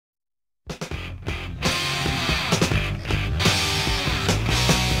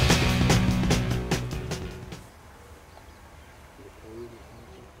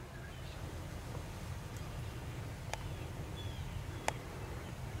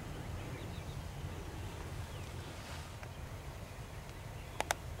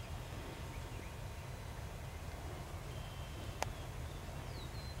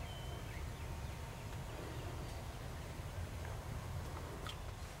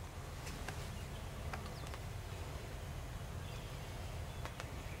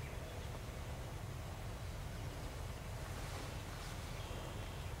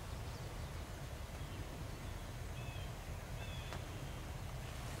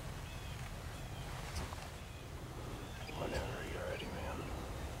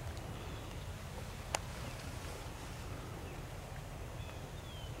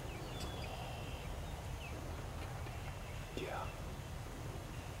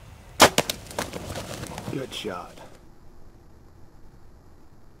Good shot.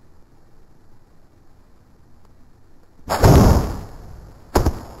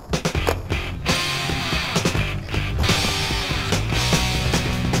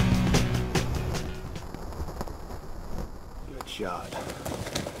 Good shot.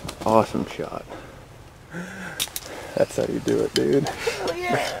 Awesome shot. That's how you do it, dude. Oh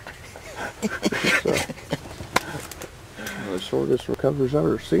yeah. The shortest recovers I've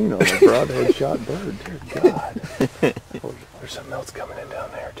ever seen on a broadhead shot bird. Dear God. There's something else coming in down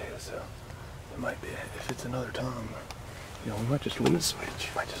there too, so it might be, if it's another tom, you know, we might just leave the switch.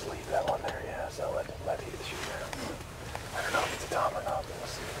 Might just leave that one there, yeah. So let he shoot there. I don't know if it's a tom or not, but we'll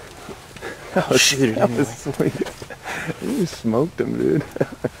see. I'll shoot it anyway. Sweet. You smoked him, dude.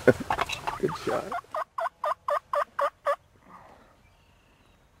 Good shot.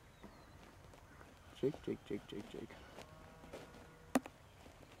 Jake, Jake, Jake, Jake, Jake.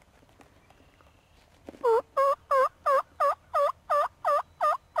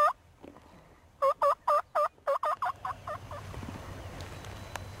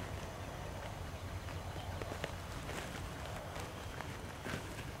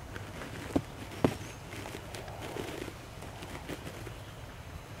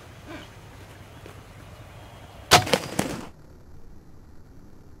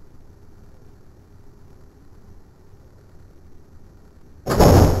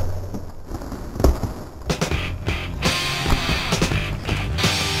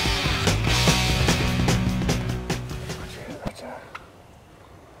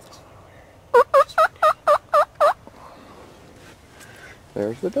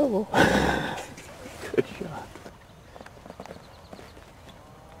 There's the double. Good shot.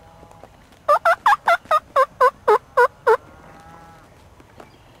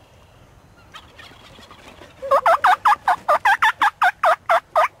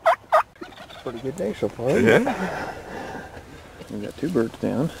 Pretty good day so far. Yeah. We got 2 birds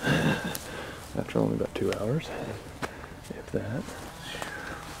down after only about 2 hours, if that.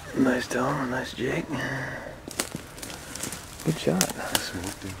 Nice Tom, nice Jake. Good shot.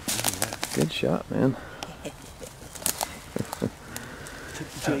 Good shot, man. Took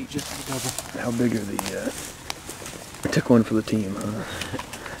the Jake just for the double. How big are the? I took one for the team.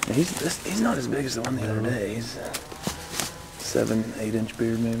 Now he's not as big as the one the other day. He's 7-8 inch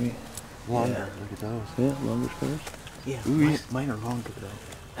beard maybe. Longer. Yeah. Look at those. Yeah, longer spurs. Yeah. Ooh, mine are longer though.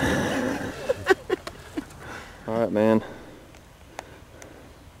 All right, man.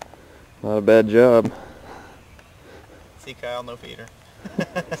 Not a bad job. See Kyle, no feeder.